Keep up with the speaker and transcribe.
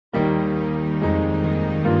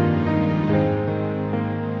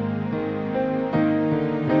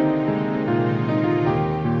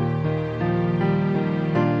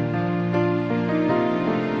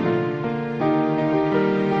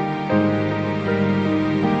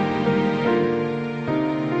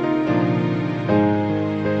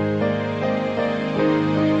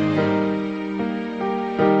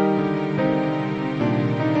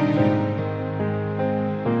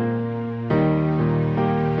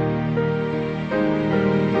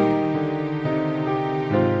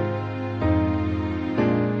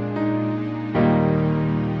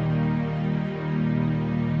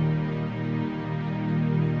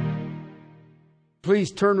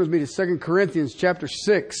please turn with me to 2 Corinthians chapter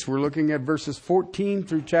 6. We're looking at verses 14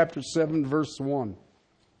 through chapter 7, verse 1.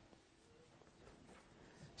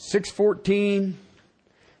 6:14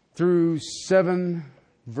 through 7,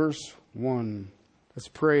 verse 1. Let's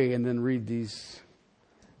pray and then read these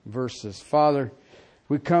verses. Father,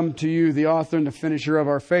 we come to you, the author and the finisher of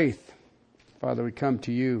our faith. Father, we come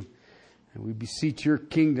to you and we beseech your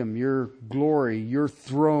kingdom, your glory, your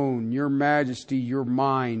throne, your majesty, your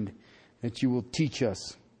mind, that you will teach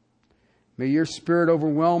us. May your Spirit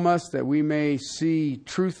overwhelm us that we may see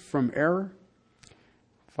truth from error.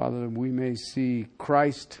 Father, that we may see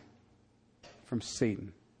Christ from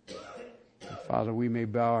Satan. And Father, we may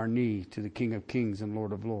bow our knee to the King of Kings and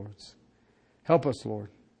Lord of Lords. Help us, Lord.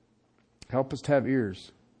 Help us to have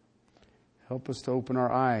ears. Help us to open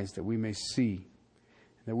our eyes that we may see,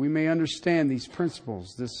 that we may understand these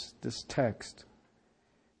principles, this text.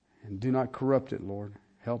 And do not corrupt it, Lord.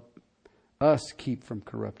 Help us keep from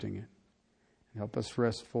corrupting it. And help us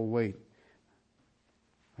rest full weight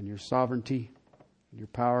on your sovereignty, your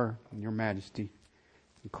power, and your majesty.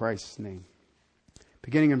 In Christ's name.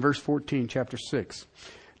 Beginning in verse 14, chapter 6.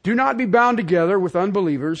 Do not be bound together with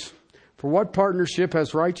unbelievers, for what partnership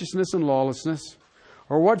has righteousness and lawlessness?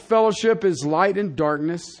 Or what fellowship is light and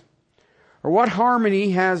darkness? Or what harmony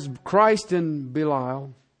has Christ and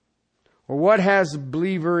Belial? Or what has a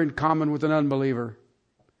believer in common with an unbeliever?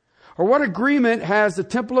 Or what agreement has the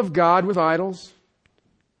temple of God with idols?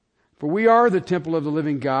 For we are the temple of the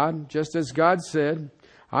living God, just as God said,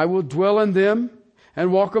 I will dwell in them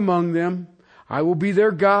and walk among them. I will be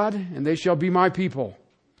their God, and they shall be my people.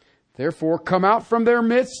 Therefore, come out from their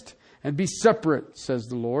midst and be separate, says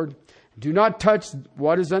the Lord. Do not touch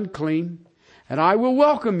what is unclean, and I will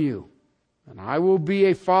welcome you. And I will be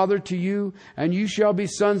a father to you, and you shall be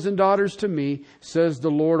sons and daughters to me, says the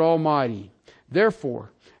Lord Almighty.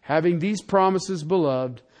 Therefore, having these promises,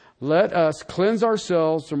 beloved, let us cleanse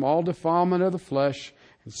ourselves from all defilement of the flesh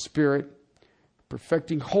and spirit,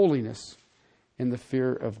 perfecting holiness in the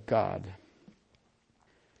fear of God.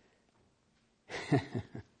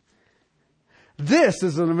 This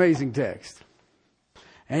is an amazing text.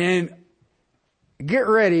 And get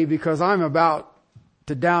ready, because I'm about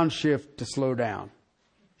to downshift to slow down.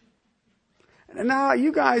 Now,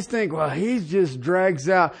 you guys think, well, he just drags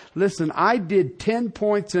out. Listen, I did 10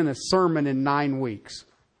 points in a sermon in 9 weeks.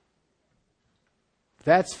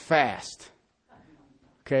 That's fast.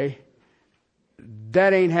 Okay?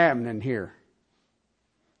 That ain't happening here.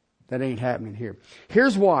 That ain't happening here.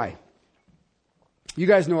 Here's why. You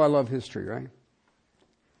guys know I love history, right?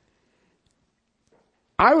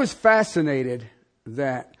 I was fascinated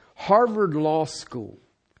that Harvard Law School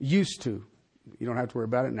used to, you don't have to worry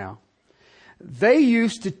about it now, they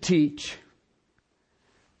used to teach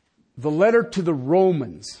the letter to the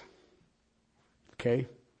Romans, okay,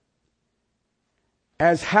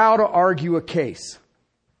 as how to argue a case.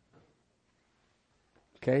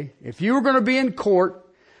 Okay? If you were going to be in court,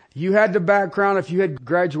 you had the background, if you had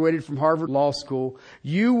graduated from Harvard Law School,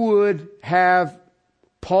 you would have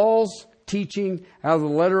Paul's teaching out of the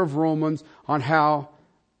letter of Romans on how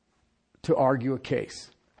to argue a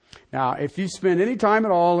case. Now, if you spend any time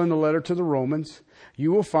at all in the letter to the Romans,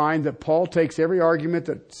 you will find that Paul takes every argument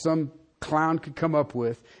that some clown could come up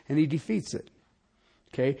with and he defeats it.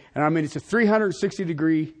 Okay? And I mean, it's a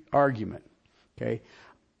 360-degree argument. Okay?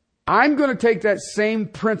 I'm going to take that same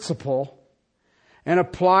principle and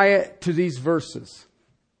apply it to these verses.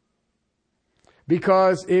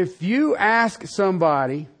 Because if you ask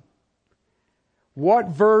somebody, what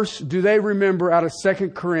verse do they remember out of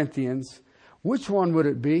 2 Corinthians? Which one would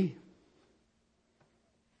it be?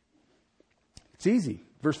 It's easy.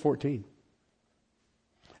 Verse 14.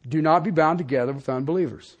 Do not be bound together with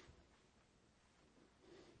unbelievers.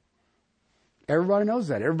 Everybody knows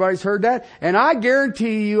that. Everybody's heard that. And I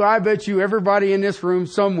guarantee you, I bet you everybody in this room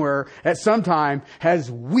somewhere at some time has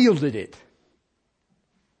wielded it.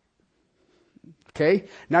 Okay?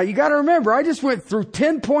 Now you got to remember, I just went through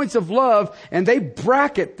 10 points of love and they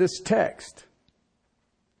bracket this text.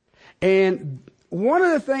 And one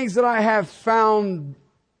of the things that I have found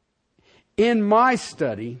in my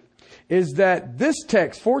study is that this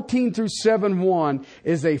text, 14 through 7:1,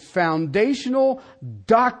 is a foundational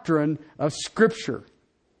doctrine of Scripture.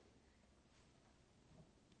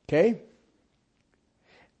 Okay?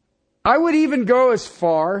 I would even go as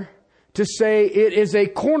far to say it is a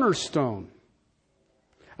cornerstone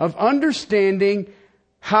of understanding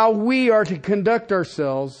how we are to conduct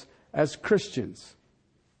ourselves as Christians.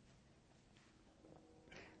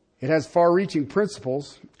 It has far-reaching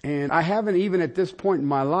principles, and I haven't even at this point in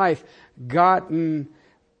my life gotten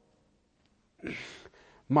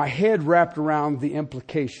my head wrapped around the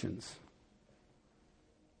implications.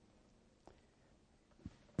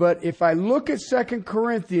 But if I look at 2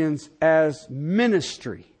 Corinthians as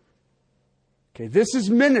ministry, okay, this is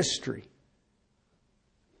ministry.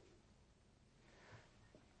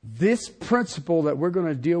 This principle that we're going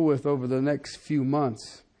to deal with over the next few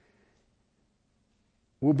months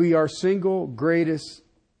will be our single greatest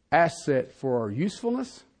asset for our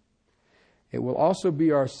usefulness. It will also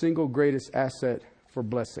be our single greatest asset for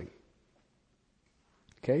blessing.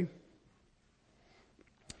 Okay?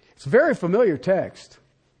 It's a very familiar text.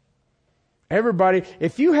 Everybody,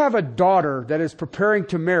 if you have a daughter that is preparing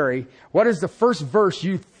to marry, what is the first verse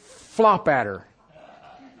you flop at her?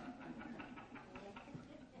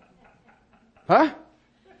 Huh?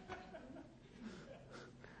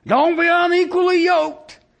 Don't be unequally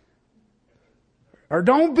yoked. Or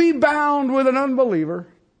don't be bound with an unbeliever.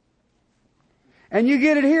 And you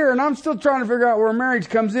get it here, and I'm still trying to figure out where marriage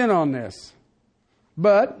comes in on this.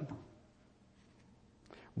 But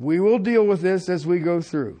we will deal with this as we go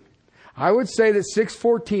through. I would say that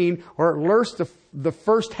 6:14, or at least the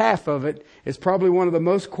first half of it, is probably one of the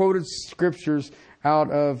most quoted scriptures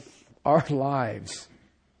out of our lives.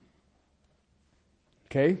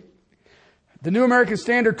 Okay? The New American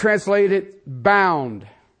Standard translated it bound.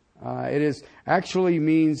 It is actually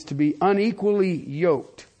means to be unequally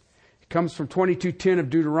yoked. It comes from 22:10 of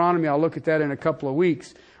Deuteronomy. I'll look at that in a couple of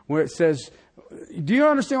weeks, where it says, do you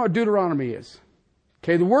understand what Deuteronomy is?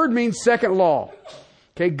 Okay, the word means second law.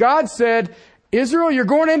 Okay, God said, Israel, you're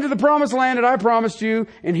going into the promised land that I promised you,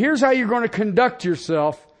 and here's how you're going to conduct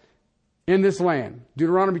yourself in this land.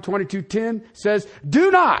 Deuteronomy 22:10 says,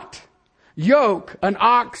 do not yoke an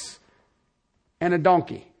ox and a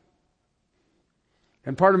donkey.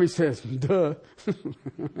 And part of me says, duh.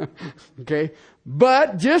 Okay.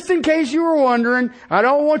 But just in case you were wondering, I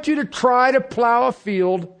don't want you to try to plow a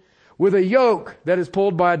field with a yoke that is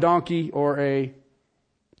pulled by a donkey or a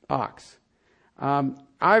ox.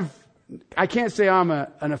 I can't say I'm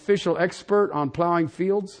an official expert on plowing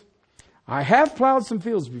fields. I have plowed some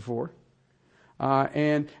fields before.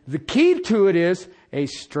 And the key to it is a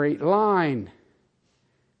straight line.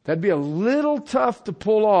 That'd be a little tough to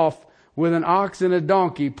pull off with an ox and a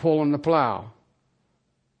donkey pulling the plow.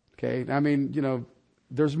 Okay, I mean,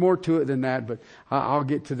 there's more to it than that, but I'll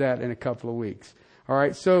get to that in a couple of weeks. All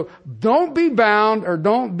right, so don't be bound or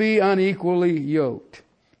don't be unequally yoked.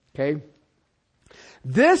 Okay?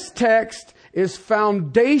 This text is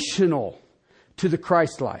foundational to the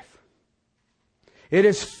Christ life. It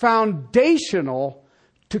is foundational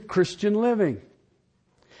to Christian living.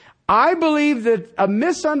 I believe that a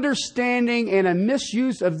misunderstanding and a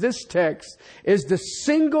misuse of this text is the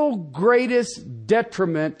single greatest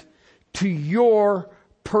detriment to your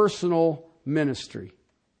personal ministry.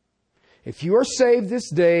 If you are saved this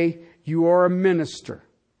day, you are a minister.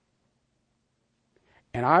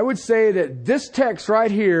 And I would say that this text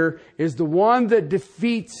right here is the one that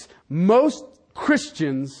defeats most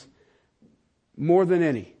Christians more than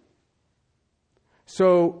any.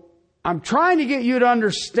 So I'm trying to get you to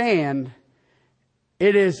understand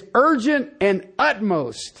it is urgent and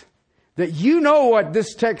utmost that you know what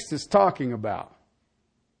this text is talking about.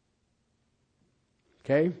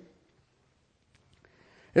 Okay?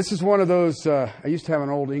 This is one of those, I used to have an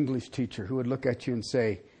old English teacher who would look at you and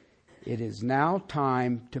say, it is now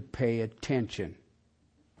time to pay attention.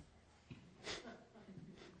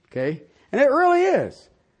 Okay? And it really is.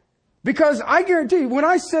 Because I guarantee you, when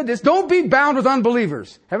I said this, don't be bound with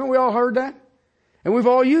unbelievers. Haven't we all heard that? And we've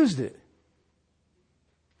all used it.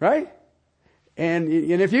 Right? And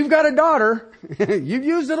if you've got a daughter, you've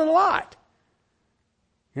used it a lot.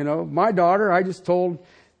 My daughter, I just told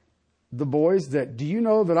the boys that, do you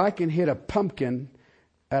know that I can hit a pumpkin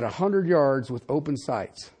at 100 yards with open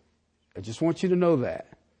sights? I just want you to know that.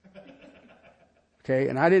 Okay,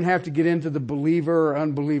 and I didn't have to get into the believer or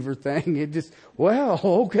unbeliever thing. It just,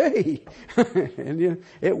 okay. And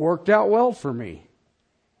it worked out well for me.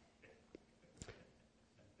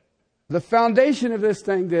 The foundation of this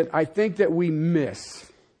thing that I think that we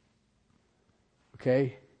miss,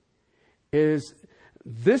 okay, is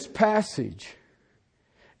this passage.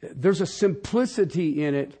 There's a simplicity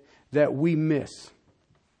in it that we miss.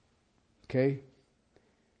 Okay?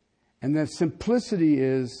 And that simplicity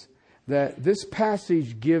is that this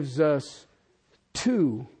passage gives us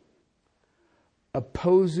two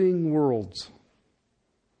opposing worlds.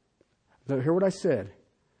 Hear what I said?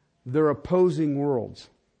 They're opposing worlds.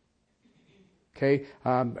 Okay?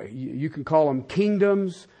 You can call them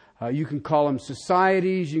kingdoms. You can call them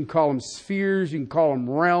societies. You can call them spheres. You can call them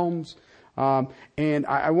realms. And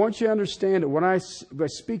I want you to understand that when I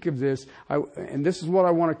speak of this, and this is what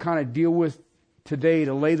I want to kind of deal with today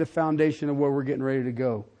to lay the foundation of where we're getting ready to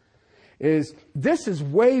go, is this is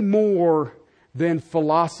way more than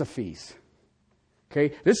philosophies.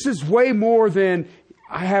 Okay? This is way more than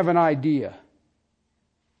I have an idea.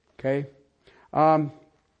 Okay?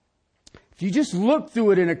 If you just look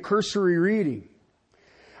through it in a cursory reading,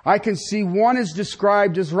 I can see one is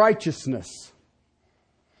described as righteousness,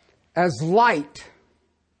 as light,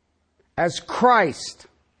 as Christ,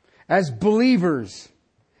 as believers,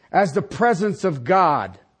 as the presence of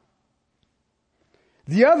God.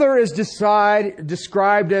 The other is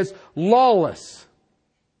described as lawless,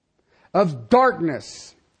 of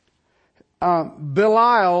darkness.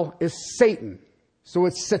 Belial is Satan, so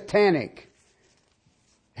it's satanic.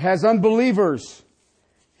 Has unbelievers,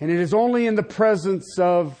 and it is only in the presence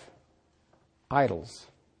of idols.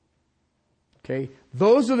 Okay?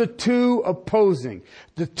 Those are the two opposing,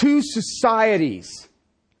 the two societies,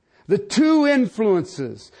 the two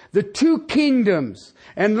influences, the two kingdoms.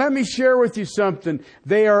 And let me share with you something.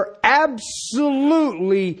 They are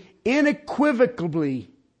absolutely, unequivocally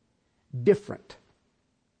different.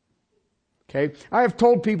 Okay? I have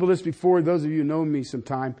told people this before, those of you who know me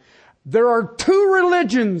sometime. There are two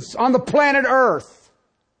religions on the planet Earth.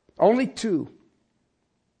 Only two.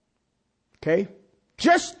 Okay?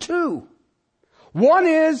 Just two. One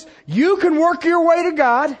is you can work your way to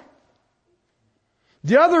God.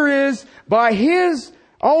 The other is by His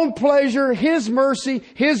own pleasure, His mercy,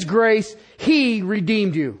 His grace, He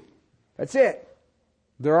redeemed you. That's it.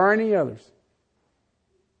 There aren't any others.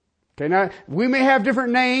 Okay, now we may have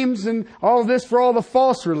different names and all of this for all the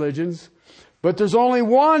false religions, but there's only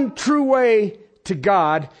one true way to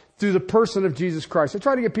God through the person of Jesus Christ. I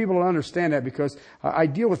try to get people to understand that because I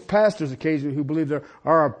deal with pastors occasionally who believe there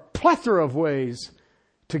are a plethora of ways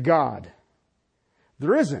to God.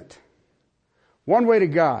 There isn't. One way to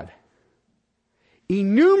God.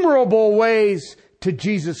 Innumerable ways to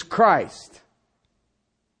Jesus Christ.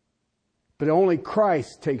 But only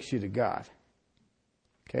Christ takes you to God.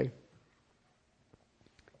 Okay?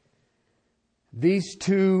 These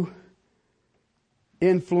two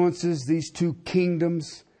influences, these two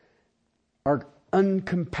kingdoms are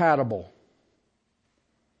incompatible.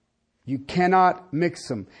 You cannot mix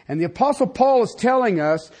them. And the Apostle Paul is telling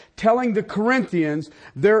the Corinthians,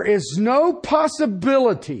 there is no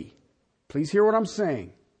possibility, please hear what I'm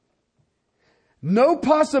saying, no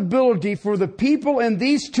possibility for the people in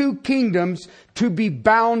these two kingdoms to be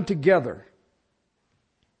bound together.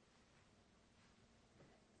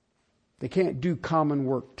 They can't do common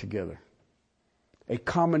work together. A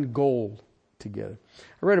common goal together.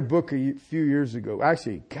 I read a book a few years ago.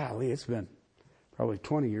 Actually, golly, it's been probably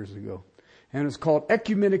 20 years ago. And it's called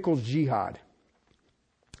Ecumenical Jihad.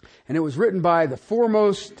 And it was written by the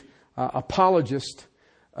foremost apologist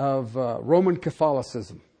of Roman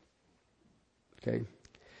Catholicism. Okay.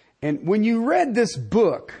 And when you read this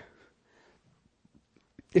book,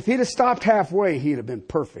 if he'd have stopped halfway, he'd have been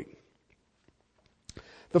perfect.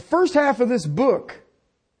 The first half of this book,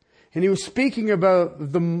 and he was speaking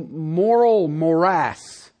about the moral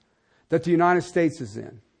morass that the United States is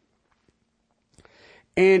in.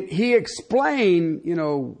 And he explained,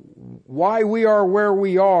 why we are where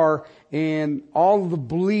we are and all of the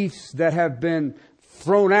beliefs that have been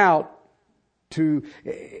thrown out to...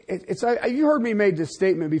 you heard me make this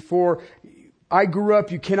statement before. I grew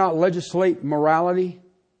up, you cannot legislate morality.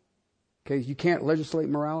 Okay, you can't legislate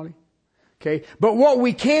morality. Okay, but what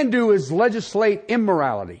we can do is legislate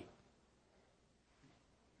immorality.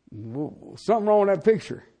 Something wrong with that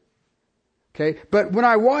picture. Okay, but when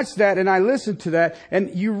I watch that and I listen to that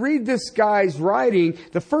and you read this guy's writing,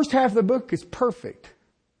 the first half of the book is perfect.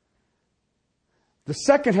 The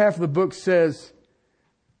second half of the book says,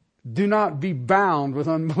 do not be bound with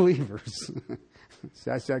unbelievers.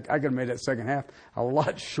 See, I could have made that second half a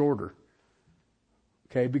lot shorter.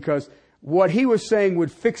 Okay, because what he was saying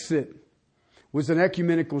would fix it was an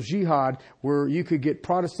ecumenical jihad where you could get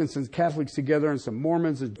Protestants and Catholics together and some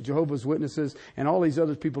Mormons and Jehovah's Witnesses and all these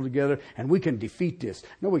other people together and we can defeat this.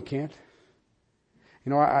 No, we can't.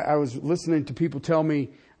 I was listening to people tell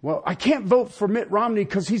me, well, I can't vote for Mitt Romney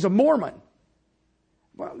because he's a Mormon.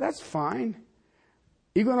 Well, that's fine.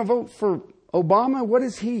 You going to vote for Obama? What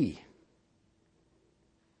is he?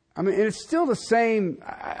 And it's still the same.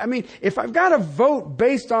 If I've got to vote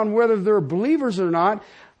based on whether they're believers or not,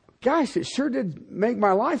 gosh, it sure did make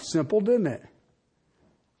my life simple, didn't it?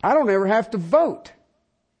 I don't ever have to vote.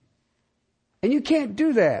 And you can't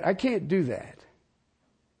do that. I can't do that.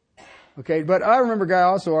 Okay, but I remember a guy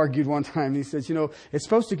also argued one time. He says, it's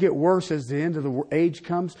supposed to get worse as the end of the age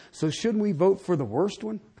comes, so shouldn't we vote for the worst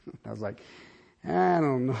one? I was like, I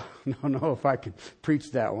don't know if I can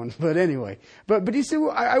preach that one. But anyway, but you see,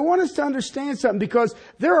 I want us to understand something, because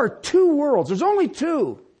there are two worlds. There's only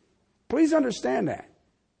two. Please understand that.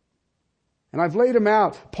 And I've laid them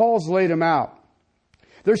out. Paul's laid them out.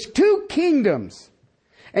 There's two kingdoms,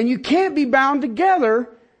 and you can't be bound together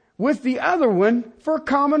with the other one for a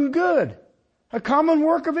common good, a common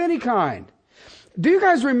work of any kind. Do you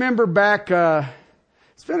guys remember back,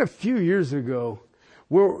 it's been a few years ago,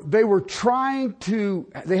 where they were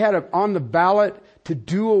they had on the ballot to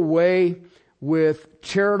do away with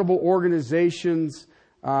charitable organizations,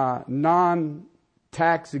 non-tax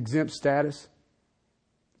exempt status?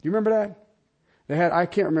 Do you remember that? I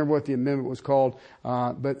can't remember what the amendment was called,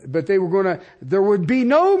 but they were there would be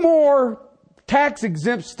no more tax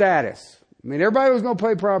exempt status. I mean, everybody was going to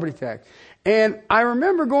pay property tax. And I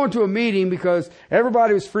remember going to a meeting because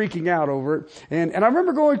everybody was freaking out over it. And I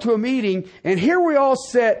remember going to a meeting, and here we all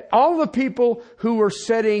sat, all the people who were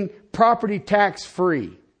setting property tax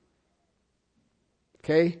free.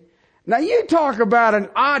 Okay? Now you talk about an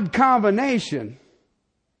odd combination.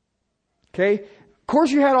 Okay? Of course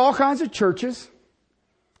you had all kinds of churches.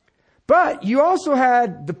 But you also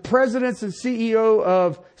had the presidents and CEO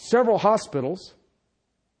of several hospitals.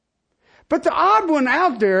 But the odd one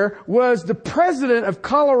out there was the president of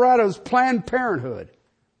Colorado's Planned Parenthood.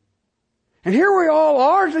 And here we all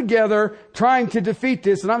are together trying to defeat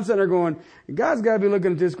this. And I'm sitting there going, God's got to be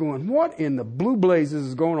looking at this going, what in the blue blazes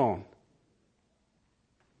is going on?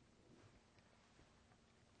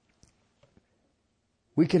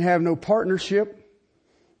 We can have no partnership.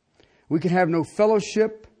 We can have no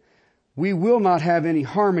fellowship. We will not have any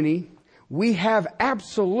harmony. We have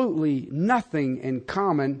absolutely nothing in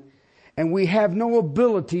common, and we have no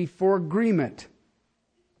ability for agreement.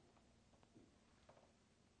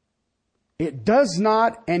 It does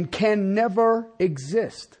not and can never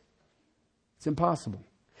exist. It's impossible.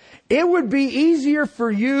 It would be easier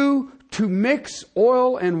for you to mix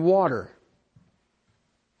oil and water.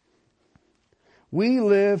 We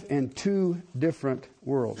live in two different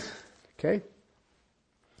worlds. Okay?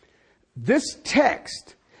 This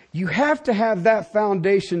text, you have to have that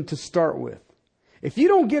foundation to start with. If you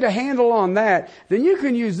don't get a handle on that, then you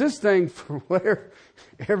can use this thing for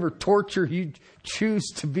whatever torture you choose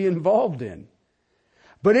to be involved in.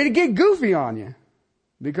 But it'd get goofy on you.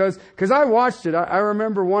 Because I watched it. I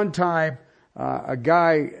remember one time, a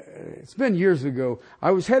guy, it's been years ago,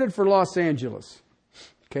 I was headed for Los Angeles.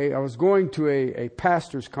 Okay, I was going to a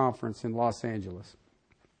pastor's conference in Los Angeles.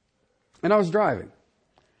 And I was driving.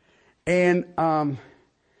 And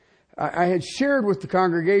I had shared with the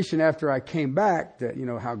congregation after I came back that,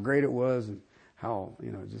 how great it was and how,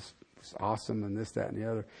 just was awesome and this, that, and the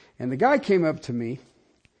other. And the guy came up to me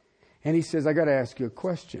and he says, I got to ask you a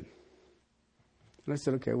question. And I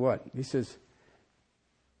said, okay, what? He says,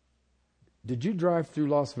 did you drive through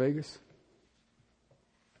Las Vegas?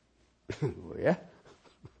 Well, yeah.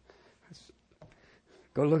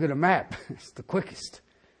 Go look at a map. It's the quickest.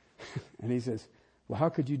 And he says, well, how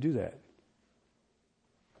could you do that?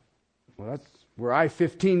 Well, that's where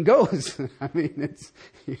I-15 goes. I mean, it's,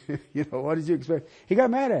 what did you expect? He got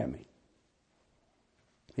mad at me.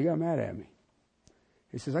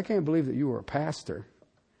 He says, I can't believe that you were a pastor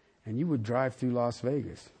and you would drive through Las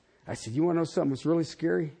Vegas. I said, you want to know something that's really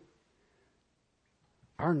scary?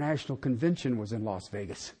 Our national convention was in Las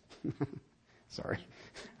Vegas. Sorry.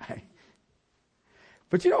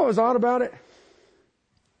 But you know what was odd about it?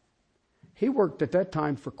 He worked at that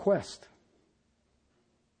time for Quest.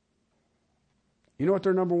 You know what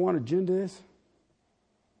their number one agenda is?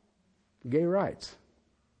 Gay rights.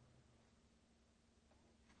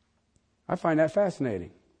 I find that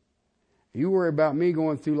fascinating. You worry about me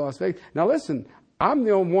going through Las Vegas. Now listen, I'm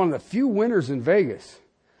the only one of the few winners in Vegas.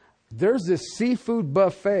 There's this seafood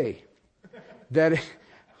buffet that,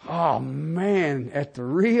 oh man, at the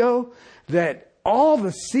Rio, that all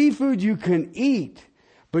the seafood you can eat,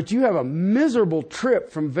 but you have a miserable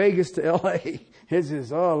trip from Vegas to L.A. It's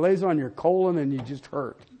just, it lays on your colon and you just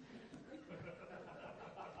hurt.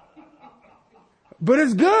 But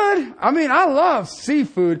it's good. I mean, I love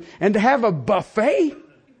seafood. And to have a buffet,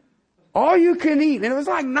 all you can eat, and it was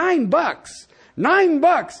like $9.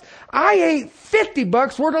 $9. I ate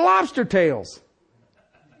 $50 worth of lobster tails.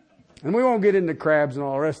 And we won't get into crabs and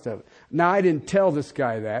all the rest of it. Now, I didn't tell this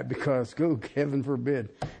guy that because, heaven forbid,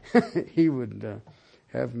 he would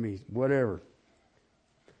have me, whatever.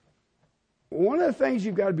 One of the things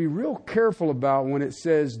you've got to be real careful about when it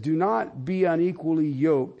says do not be unequally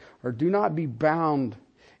yoked or do not be bound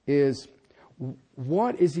is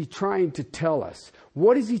what is he trying to tell us?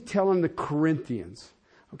 What is he telling the Corinthians?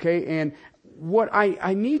 Okay, and what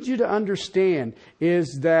I need you to understand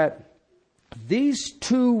is that these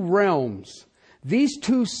two realms, these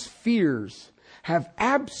two spheres, have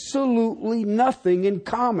absolutely nothing in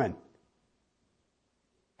common.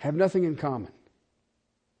 Have nothing in common.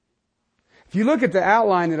 If you look at the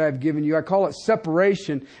outline that I've given you, I call it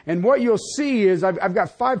separation. And what you'll see is, I've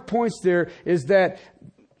got 5 points there, is that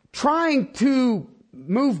trying to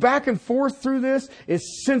move back and forth through this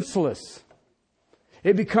is senseless.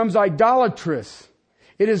 It becomes idolatrous.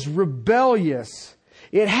 It is rebellious.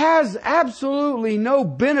 It has absolutely no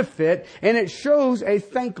benefit, and it shows a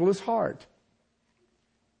thankless heart.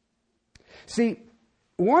 See,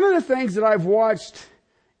 one of the things that I've watched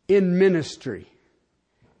in ministry,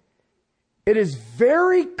 it is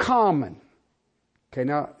very common. Okay,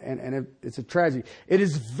 now, and it's a tragedy. It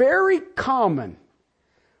is very common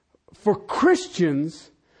for Christians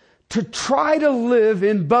to try to live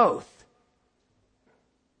in both.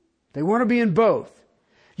 They want to be in both.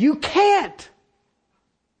 You can't.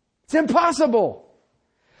 It's impossible.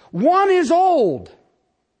 One is old.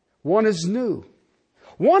 One is new.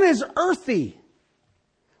 One is earthy.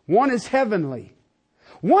 One is heavenly.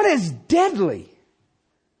 One is deadly.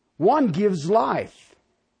 One gives life.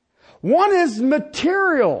 One is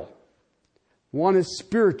material. One is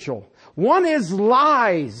spiritual. One is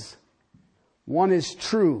lies. One is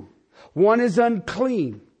true. One is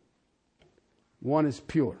unclean. One is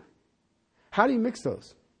pure. How do you mix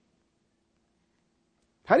those?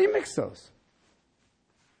 How do you mix those?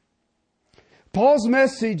 Paul's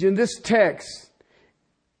message in this text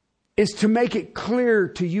is to make it clear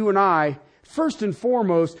to you and I, first and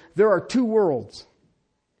foremost, there are two worlds.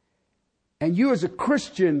 And you as a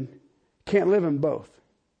Christian can't live in both.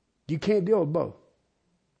 You can't deal with both.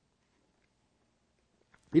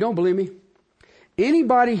 You don't believe me?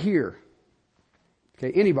 Anybody here,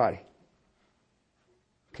 okay, anybody,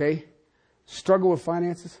 okay, struggle with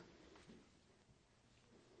finances?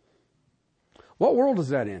 What world is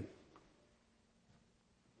that in?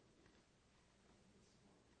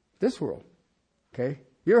 This world. Okay?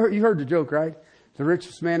 You heard the joke, right? The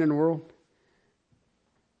richest man in the world,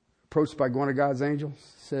 approached by one of God's angels,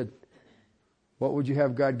 said, "What would you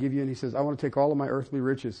have God give you?" And he says, "I want to take all of my earthly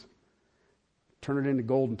riches, turn it into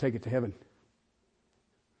gold and take it to heaven."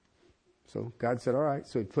 So God said, "All right."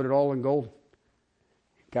 So he put it all in gold.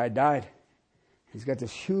 Guy died. He's got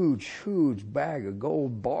this huge, huge bag of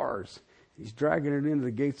gold bars. He's dragging it into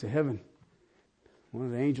the gates of heaven. One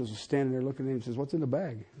of the angels is standing there looking at him and says, "What's in the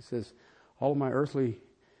bag?" He says, "All of my earthly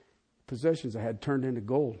possessions I had turned into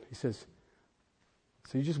gold." He says,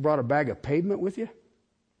 "So you just brought a bag of pavement with you?"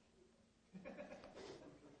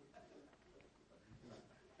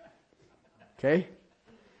 Okay?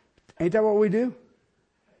 Ain't that what we do?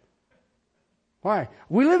 Why?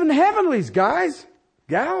 We live in the heavenlies, guys,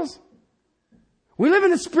 gals. We live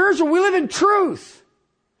in the spiritual. We live in truth.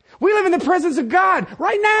 We live in the presence of God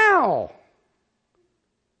right now.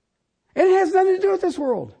 And it has nothing to do with this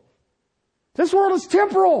world. This world is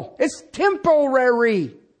temporal. It's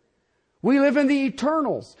temporary. We live in the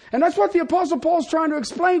eternals. And that's what the Apostle Paul is trying to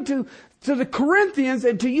explain to the Corinthians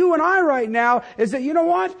and to you and I right now, is that, you know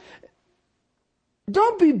what?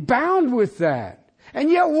 Don't be bound with that. And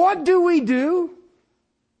yet what do?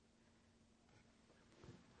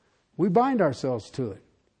 We bind ourselves to it.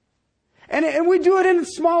 And we do it in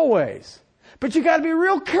small ways. But you got to be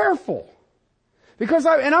real careful. Because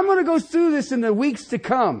I'm going to go through this in the weeks to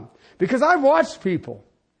come. Because I've watched people.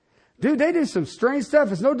 Dude, they do some strange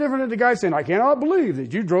stuff. It's no different than the guy saying, "I cannot believe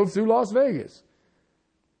that you drove through Las Vegas.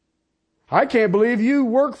 I can't believe you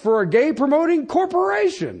work for a gay promoting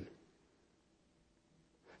corporation."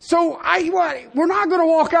 So we're not going to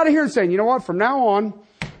walk out of here and saying, "You know what, from now on,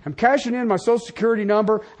 I'm cashing in my Social Security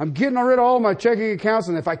number. I'm getting rid of all my checking accounts.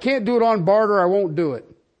 And if I can't do it on barter, I won't do it."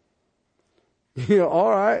 Yeah, all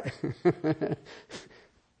right.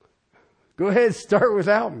 Go ahead, start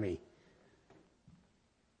without me.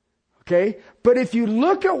 Okay? But if you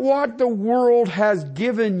look at what the world has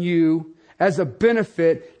given you as a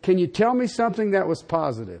benefit, can you tell me something that was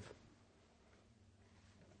positive?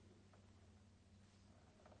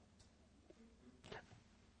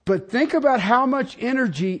 But think about how much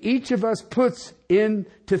energy each of us puts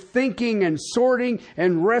into thinking and sorting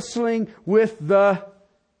and wrestling with the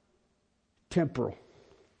temporal.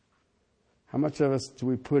 How much of us do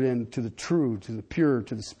we put into the true, to the pure,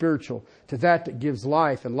 to the spiritual, to that gives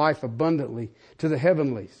life and life abundantly, to the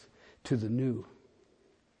heavenlies, to the new?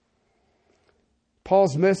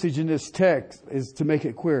 Paul's message in this text is to make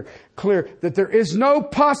it clear that there is no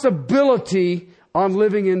possibility on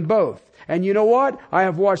living in both. And you know what? I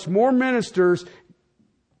have watched more ministers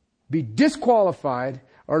be disqualified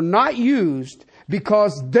or not used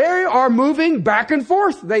because they are moving back and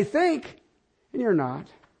forth, they think, and you're not.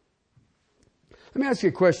 Let me ask you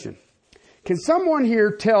a question. Can someone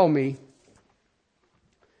here tell me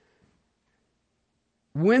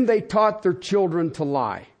when they taught their children to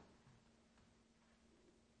lie?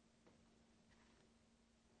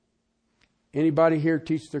 Anybody here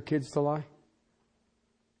teach their kids to lie?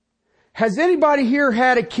 Has anybody here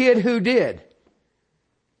had a kid who did?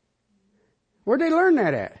 Where'd they learn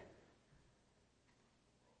that at?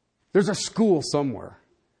 There's a school somewhere.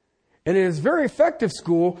 And it is a very effective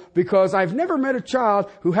school because I've never met a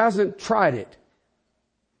child who hasn't tried it.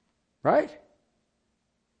 Right?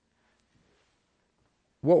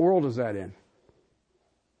 What world is that in?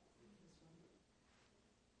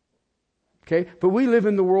 Okay, but we live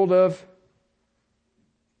in the world of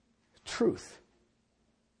truth.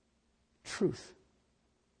 Truth.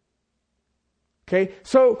 Okay,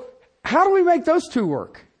 so how do we make those two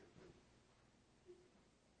work?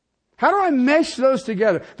 How do I mesh those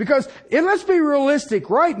together? Because, and let's be realistic,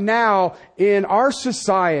 right now in our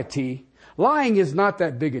society, lying is not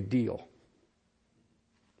that big a deal.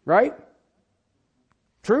 Right?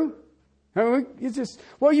 True? I mean, it's just,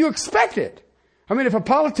 well, you expect it. I mean, if a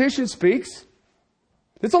politician speaks,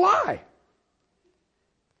 it's a lie.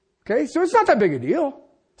 Okay? So it's not that big a deal.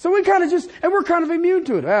 So we kind of just, and we're kind of immune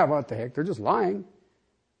to it. Ah, what the heck? They're just lying.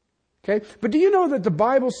 Okay? But do you know that the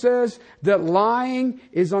Bible says that lying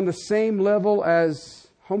is on the same level as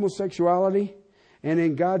homosexuality? And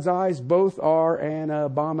in God's eyes, both are an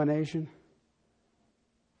abomination?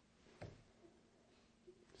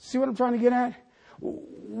 See what I'm trying to get at?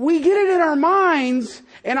 We get it in our minds,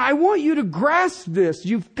 and I want you to grasp this.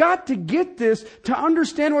 You've got to get this to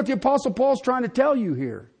understand what the Apostle Paul's trying to tell you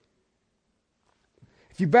here.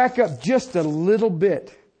 If you back up just a little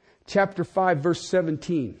bit, chapter 5, verse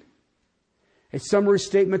 17. A summary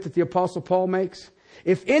statement that the Apostle Paul makes.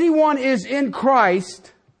 If anyone is in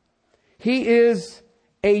Christ, he is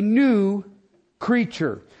a new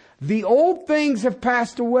creature. The old things have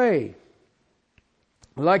passed away.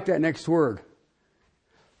 I like that next word.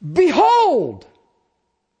 Behold!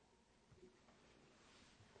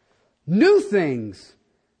 New things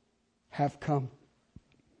have come.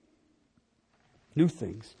 New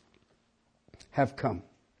things have come.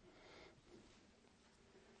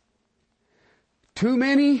 Too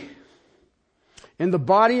many in the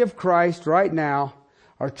body of Christ right now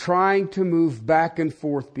are trying to move back and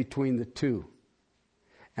forth between the two.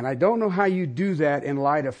 And I don't know how you do that in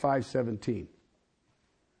light of 5:17.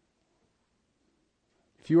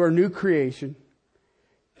 If you are a new creation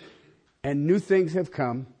and new things have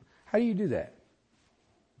come, how do you do that?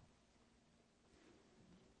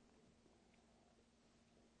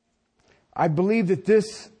 I believe that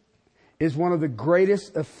this is one of the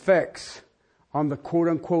greatest effects on the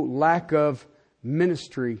quote-unquote lack of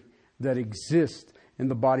ministry that exists in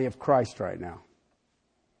the body of Christ right now.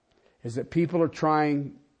 Is that people are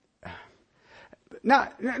trying... Now,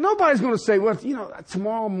 nobody's going to say, well, you know,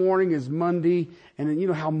 tomorrow morning is Monday, and then you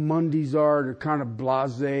know how Mondays are, they're kind of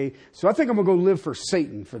blasé. So I think I'm going to go live for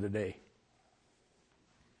Satan for the day.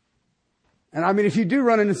 And I mean, if you do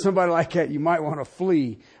run into somebody like that, you might want to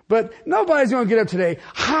flee. But nobody's going to get up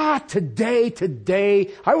today.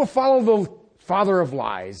 Today, I will follow the father of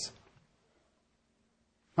lies.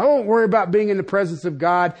 I won't worry about being in the presence of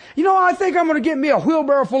God. You know, I think I'm going to get me a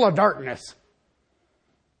wheelbarrow full of darkness.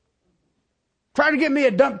 Try to get me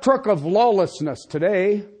a dump truck of lawlessness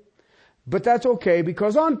today. But that's okay,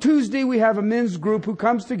 because on Tuesday we have a men's group who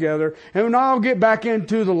comes together, and I'll get back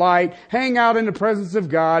into the light, hang out in the presence of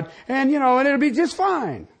God, and and it'll be just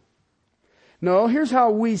fine. No, here's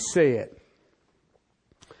how we say it.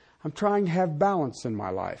 I'm trying to have balance in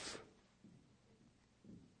my life.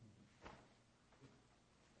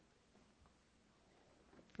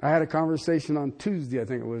 I had a conversation on Tuesday, I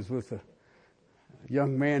think it was, with a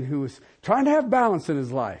young man who was trying to have balance in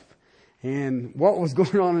his life. And what was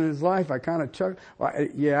going on in his life, I kind of chuckled. Well,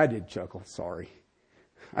 I did chuckle. Sorry.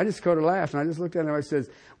 I just kind of laughed, and I just looked at him and I said,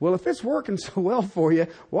 well, if it's working so well for you,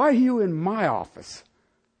 why are you in my office?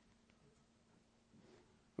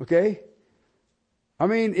 Okay? I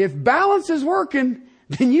mean, if balance is working,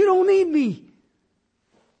 then you don't need me.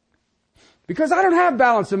 Because I don't have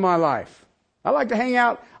balance in my life. I like to hang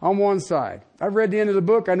out on one side. I've read the end of the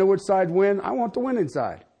book. I know which side win. I want the winning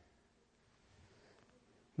side.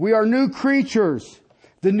 We are new creatures.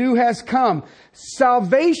 The new has come.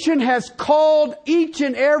 Salvation has called each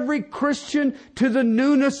and every Christian to the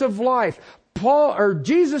newness of life.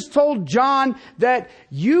 Jesus told John that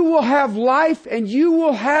you will have life and you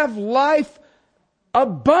will have life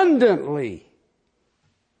abundantly.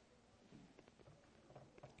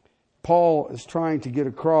 Paul is trying to get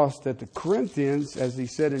across that the Corinthians, as he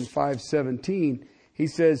said in 5:17, he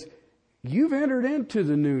says, you've entered into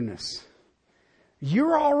the newness.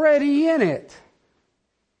 You're already in it.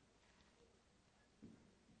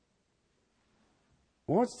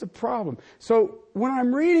 What's the problem? So when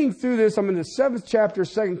I'm reading through this, I'm in the 7th chapter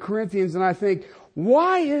of 2 Corinthians, and I think,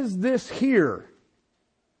 why is this here?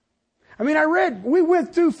 I mean, we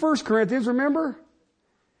went through 1 Corinthians, remember?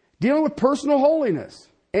 Dealing with personal holiness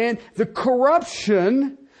and the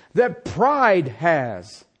corruption that pride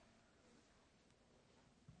has.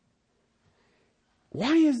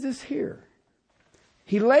 Why is this here?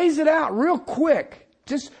 He lays it out real quick.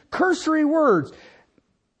 Just cursory words.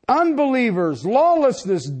 Unbelievers,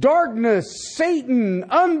 lawlessness, darkness, Satan,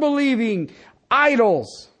 unbelieving,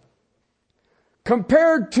 idols.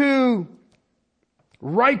 Compared to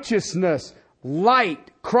righteousness,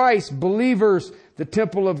 light, Christ, believers, the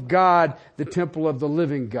temple of God, the temple of the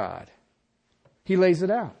living God. He lays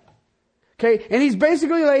it out. Okay, and he's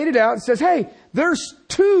basically laid it out and says, hey, there's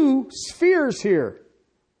 2 spheres here.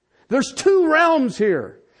 There's 2 realms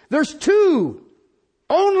here. There's 2.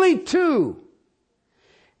 Only 2.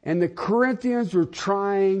 And the Corinthians were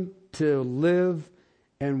trying to live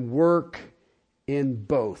and work in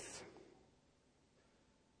both.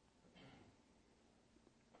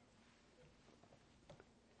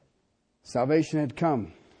 Salvation had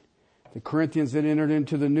come. The Corinthians had entered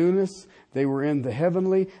into the newness. They were in the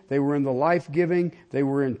heavenly. They were in the life-giving. They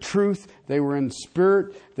were in truth. They were in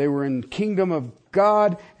spirit. They were in the kingdom of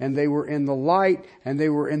God. And they were in the light. And they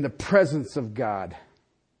were in the presence of God.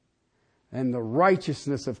 And the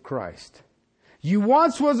righteousness of Christ. You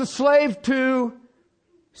once was a slave to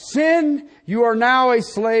sin. You are now a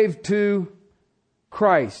slave to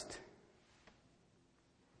Christ.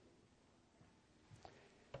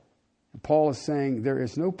 Paul is saying there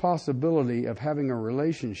is no possibility of having a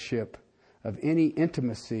relationship of any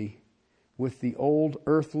intimacy with the old,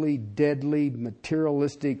 earthly, deadly,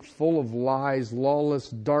 materialistic, full of lies, lawless,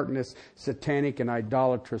 darkness, satanic, and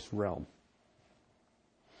idolatrous realm.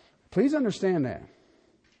 Please understand that.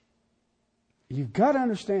 You've got to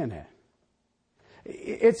understand that.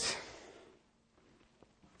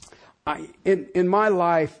 In my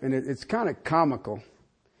life, and it's kind of comical.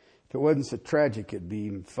 If it wasn't so tragic, it'd be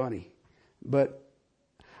even funny. But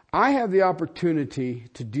I have the opportunity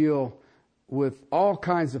to deal with all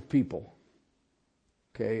kinds of people.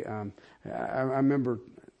 Okay, I remember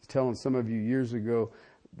telling some of you years ago,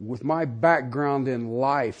 with my background in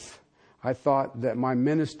life, I thought that my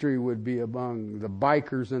ministry would be among the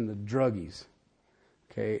bikers and the druggies.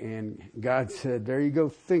 Okay, and God said, there you go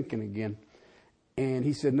thinking again. And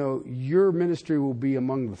He said, no, your ministry will be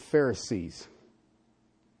among the Pharisees.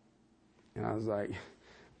 And I was like,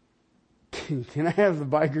 can I have the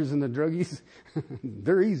bikers and the druggies?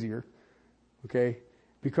 They're easier. Okay,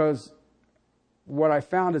 because what I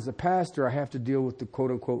found as a pastor, I have to deal with the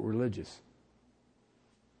quote-unquote religious.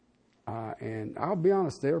 And I'll be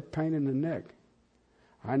honest, they're a pain in the neck.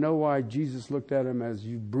 I know why Jesus looked at them as,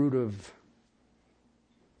 you brood of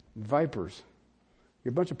vipers.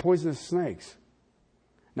 You're a bunch of poisonous snakes.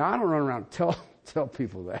 Now, I don't run around and tell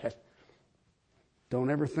people that. Don't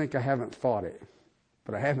ever think I haven't thought it.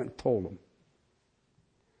 But I haven't told them.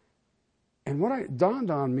 And what dawned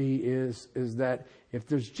on me is that if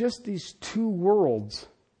there's just these 2 worlds,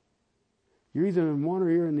 you're either in one or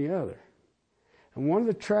you're in the other. And one of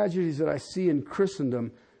the tragedies that I see in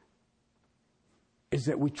Christendom is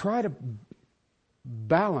that we try to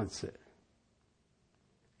balance it.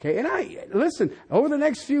 Okay, and listen, over the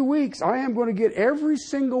next few weeks, I am going to get every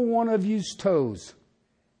single one of you's toes.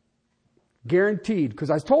 Guaranteed. Because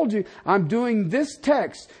I told you, I'm doing this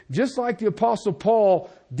text just like the Apostle Paul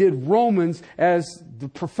did Romans, as the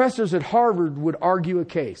professors at Harvard would argue a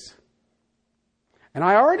case. And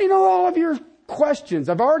I already know all of your questions.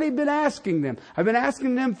 I've already been asking them. I've been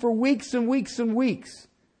asking them for weeks and weeks and weeks.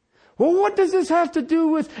 Well, what does this have to do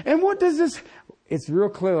with, and what does this... It's real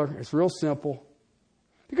clear. It's real simple.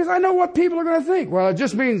 Because I know what people are going to think. Well, it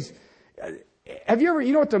just means... Have you ever...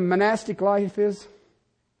 You know what the monastic life is?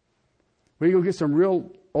 Where you go get some real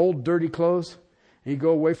old, dirty clothes, and you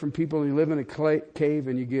go away from people, and you live in a cave,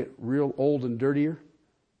 and you get real old and dirtier,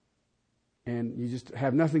 and you just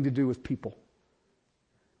have nothing to do with people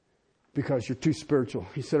because you're too spiritual.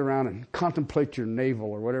 You sit around and contemplate your navel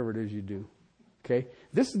or whatever it is you do. Okay?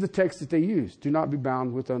 This is the text that they use. Do not be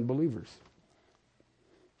bound with unbelievers.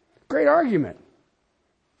 Great argument.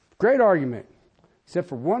 Great argument. except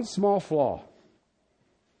for one small flaw.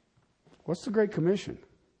 What's the Great Commission?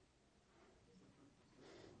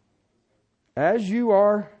 As you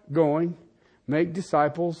are going, make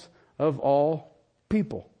disciples of all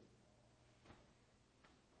people.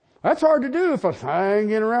 That's hard to do if I ain't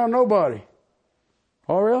getting around nobody.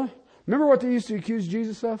 Oh, really? Remember what they used to accuse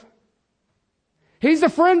Jesus of? He's the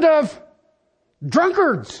friend of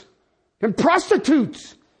drunkards and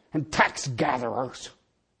prostitutes and tax gatherers.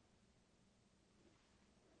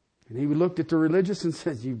 And he looked at the religious and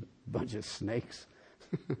said, you bunch of snakes.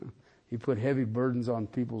 You put heavy burdens on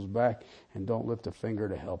people's back and don't lift a finger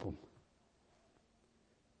to help them.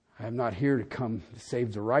 I am not here to come to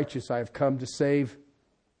save the righteous. I have come to save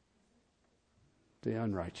the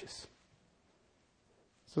unrighteous.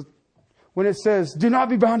 So when it says, do not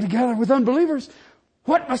be bound together with unbelievers,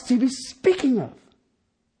 what must he be speaking of?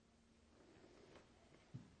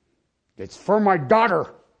 It's for my daughter.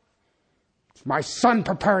 It's my son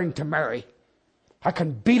preparing to marry. I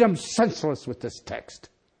can beat him senseless with this text.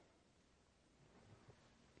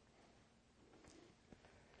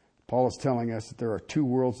 Paul is telling us that there are two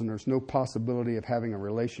worlds and there's no possibility of having a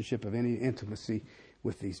relationship of any intimacy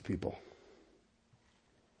with these people.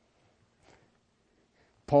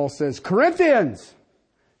 Paul says, Corinthians,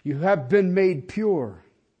 you have been made pure.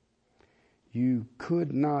 You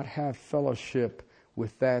could not have fellowship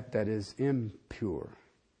with that is impure.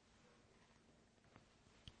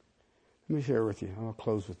 Let me share with you. I'll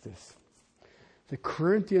close with this. The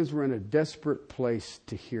Corinthians were in a desperate place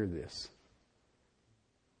to hear this.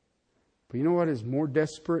 But you know what is more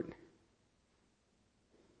desperate?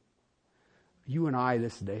 You and I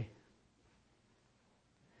this day.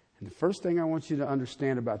 And the first thing I want you to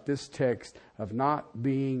understand about this text of not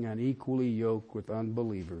being unequally yoked with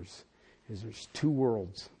unbelievers is there's two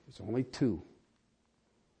worlds. There's only two.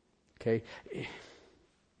 Okay?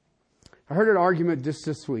 I heard an argument just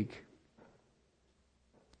this week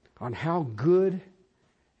on how good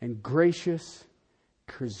and gracious,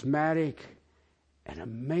 charismatic, and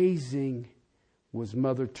amazing was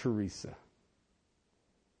Mother Teresa.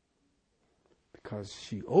 Because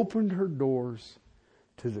she opened her doors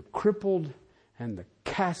to the crippled and the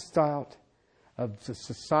cast out of the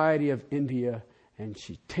society of India, and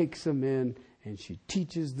she takes them in and she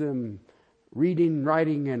teaches them reading,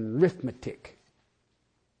 writing, and arithmetic.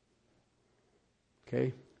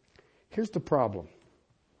 Okay? Here's the problem.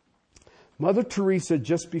 Mother Teresa,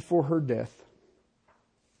 just before her death,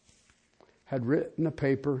 had written a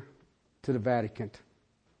paper to the Vatican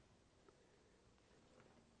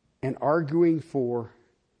and arguing for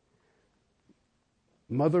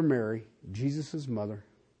Mother Mary, Jesus' mother,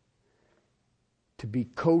 to be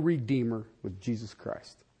co-redeemer with Jesus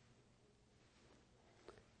Christ.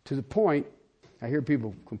 To the point, I hear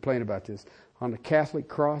people complain about this. On the Catholic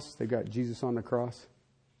cross, they got Jesus on the cross.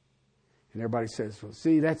 And everybody says, well,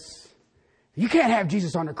 see, you can't have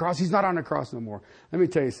Jesus on the cross. He's not on the cross no more. Let me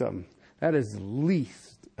tell you something. That is the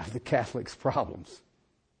least of the Catholics' problems.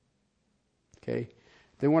 Okay?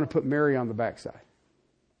 They want to put Mary on the backside.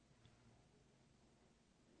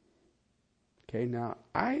 Okay, now,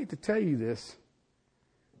 I hate to tell you this,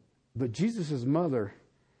 but Jesus' mother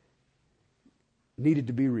needed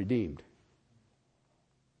to be redeemed.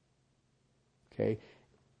 Okay?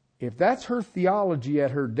 If that's her theology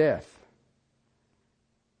at her death,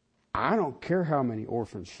 I don't care how many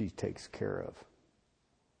orphans she takes care of.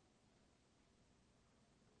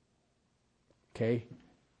 Okay?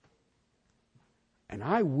 And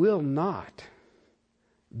I will not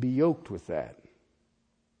be yoked with that.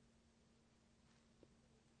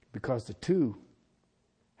 Because the two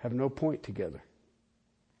have no point together.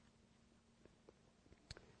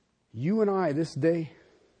 You and I this day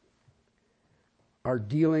are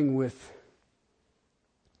dealing with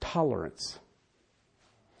tolerance.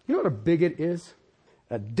 You know what a bigot is?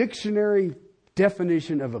 A dictionary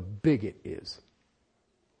definition of a bigot is.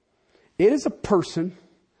 It is a person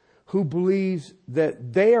who believes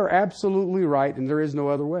that they are absolutely right and there is no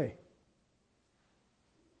other way.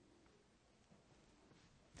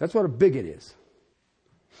 That's what a bigot is.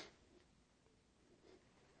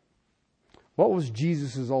 What was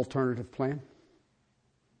Jesus' alternative plan?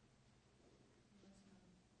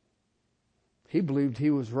 He believed he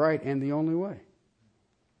was right and the only way.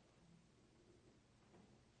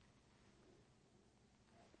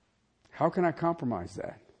 How can I compromise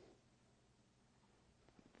that?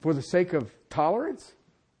 For the sake of tolerance?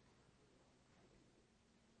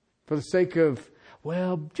 For the sake of,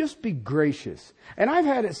 well, just be gracious. And I've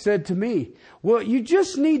had it said to me, well, you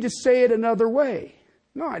just need to say it another way.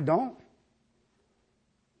 No, I don't.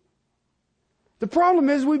 The problem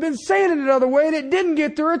is we've been saying it another way and it didn't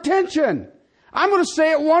get their attention. I'm going to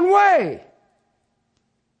say it one way.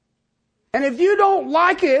 And if you don't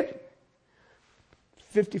like it,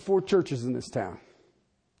 54 churches in this town.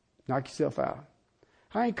 Knock yourself out.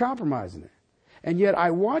 I ain't compromising it. And yet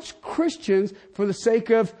I watch Christians for the sake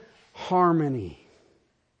of harmony.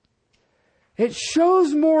 It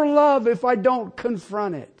shows more love if I don't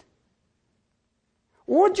confront it.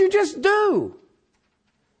 What'd you just do?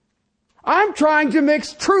 I'm trying to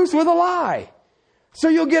mix truth with a lie. So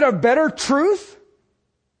you'll get a better truth?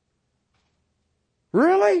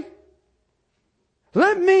 Really?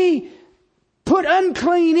 Let me put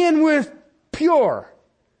unclean in with pure.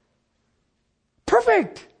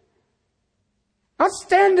 Perfect.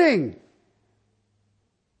 Outstanding.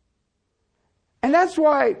 And that's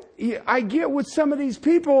why I get with some of these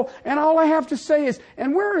people, and all I have to say is,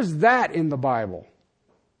 and where is that in the Bible?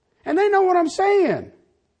 And they know what I'm saying.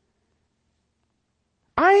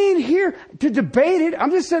 I ain't here to debate it.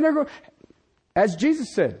 I'm just sitting there going, as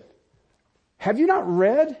Jesus said, have you not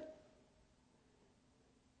read?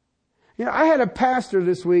 You know, I had a pastor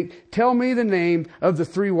this week tell me the name of the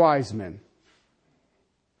 3 wise men.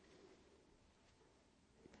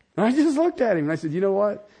 And I just looked at him and I said, you know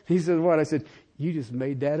what? He said, what? I said, you just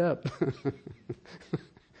made that up.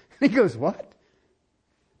 He goes, what?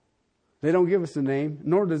 They don't give us a name,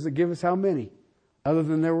 nor does it give us how many, other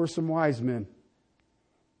than there were some wise men.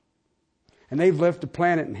 And they've left the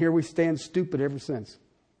planet, and here we stand stupid ever since.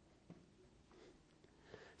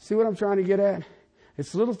 See what I'm trying to get at?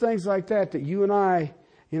 It's little things like that you and I,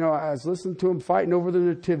 I was listening to them fighting over the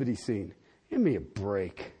nativity scene. Give me a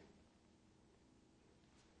break.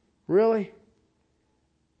 Really?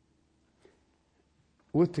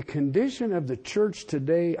 With the condition of the church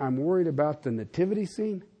today, I'm worried about the nativity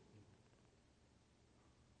scene.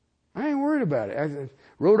 I ain't worried about it.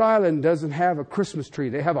 Rhode Island doesn't have a Christmas tree.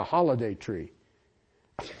 They have a holiday tree.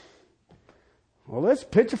 Well, let's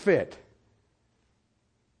pitch a fit.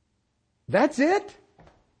 That's it?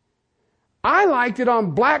 I liked it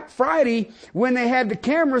on Black Friday when they had the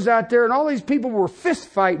cameras out there and all these people were fist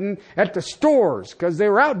fighting at the stores because they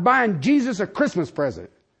were out buying Jesus a Christmas present.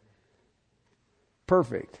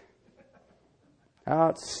 Perfect.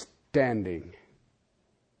 Outstanding.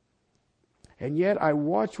 And yet I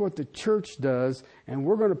watch what the church does, and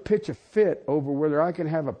we're going to pitch a fit over whether I can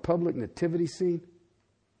have a public nativity scene.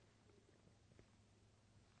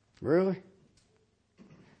 Really?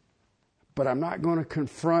 But I'm not going to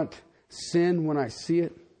confront sin when I see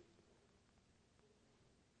it?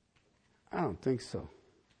 I don't think so.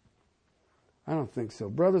 I don't think so.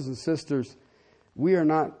 Brothers and sisters, we are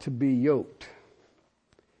not to be yoked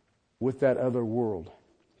with that other world.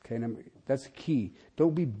 Okay, now, that's key.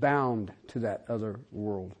 Don't be bound to that other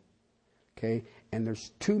world. Okay? And there's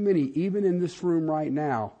too many, even in this room right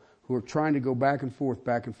now, who are trying to go back and forth,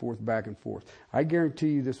 back and forth, back and forth. I guarantee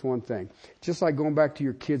you this one thing. Just like going back to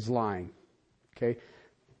your kids lying. Okay?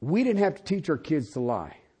 We didn't have to teach our kids to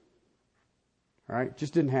lie. All right?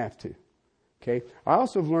 Just didn't have to. Okay? I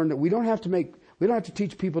also have learned that we don't have to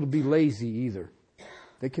teach people to be lazy either.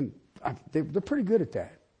 They're pretty good at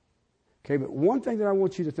that. Okay, but one thing that I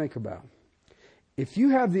want you to think about. If you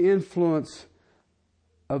have the influence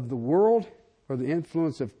of the world or the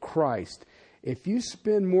influence of Christ, if you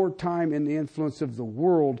spend more time in the influence of the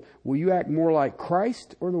world, will you act more like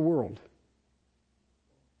Christ or the world?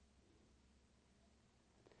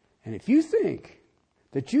 And if you think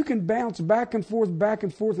that you can bounce back and forth, back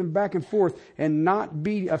and forth, and back and forth and not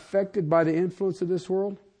be affected by the influence of this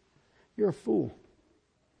world, you're a fool.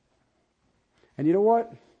 And you know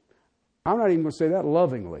what? I'm not even going to say that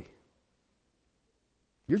lovingly.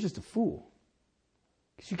 You're just a fool.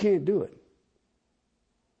 Because you can't do it.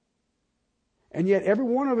 And yet every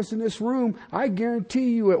one of us in this room, I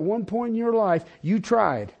guarantee you at one point in your life, you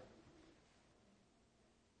tried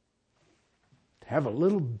to have a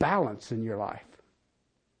little balance in your life.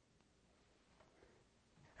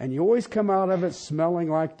 And you always come out of it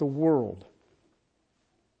smelling like the world.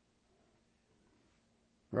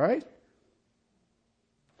 Right?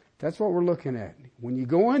 That's what we're looking at. When you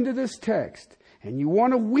go into this text and you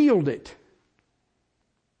want to wield it,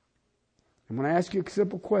 I'm going to ask you a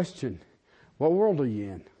simple question. What world are you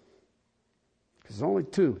in? Because there's only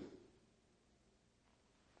two.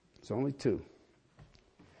 It's only two.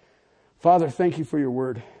 Father, thank you for your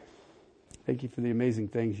word. Thank you for the amazing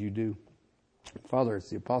things you do. Father, as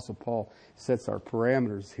the Apostle Paul sets our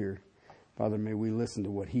parameters here, Father, may we listen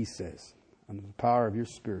to what he says under the power of your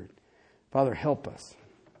Spirit. Father, help us.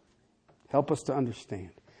 Help us to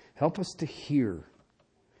understand. Help us to hear.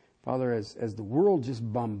 Father, as the world just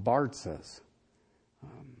bombards us,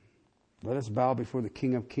 let us bow before the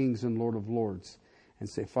King of Kings and Lord of Lords and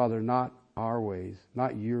say, Father, not our ways,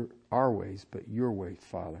 not our ways, but your ways,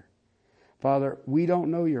 Father. Father, we don't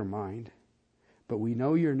know your mind, but we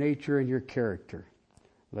know your nature and your character.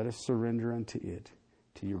 Let us surrender unto it,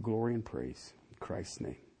 to your glory and praise. In Christ's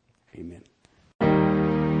name, amen.